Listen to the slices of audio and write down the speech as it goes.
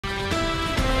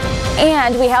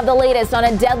And we have the latest on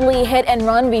a deadly hit and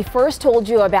run we first told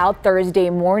you about Thursday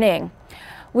morning.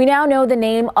 We now know the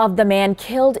name of the man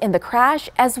killed in the crash,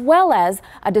 as well as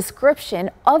a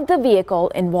description of the vehicle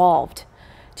involved.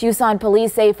 Tucson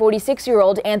police say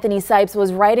 46-year-old Anthony Sipes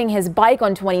was riding his bike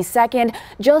on 22nd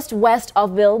just west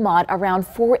of Wilmot around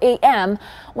 4 a.m.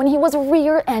 when he was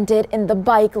rear-ended in the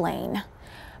bike lane.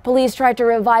 Police tried to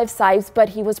revive Sipes, but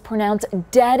he was pronounced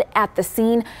dead at the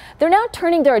scene. They're now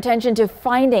turning their attention to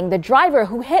finding the driver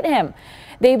who hit him.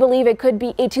 They believe it could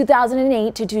be a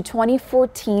 2008 to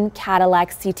 2014 Cadillac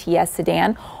CTS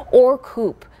sedan or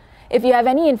coupe. If you have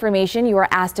any information, you are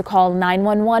asked to call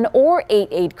 911 or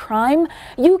 88 Crime.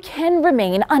 You can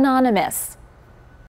remain anonymous.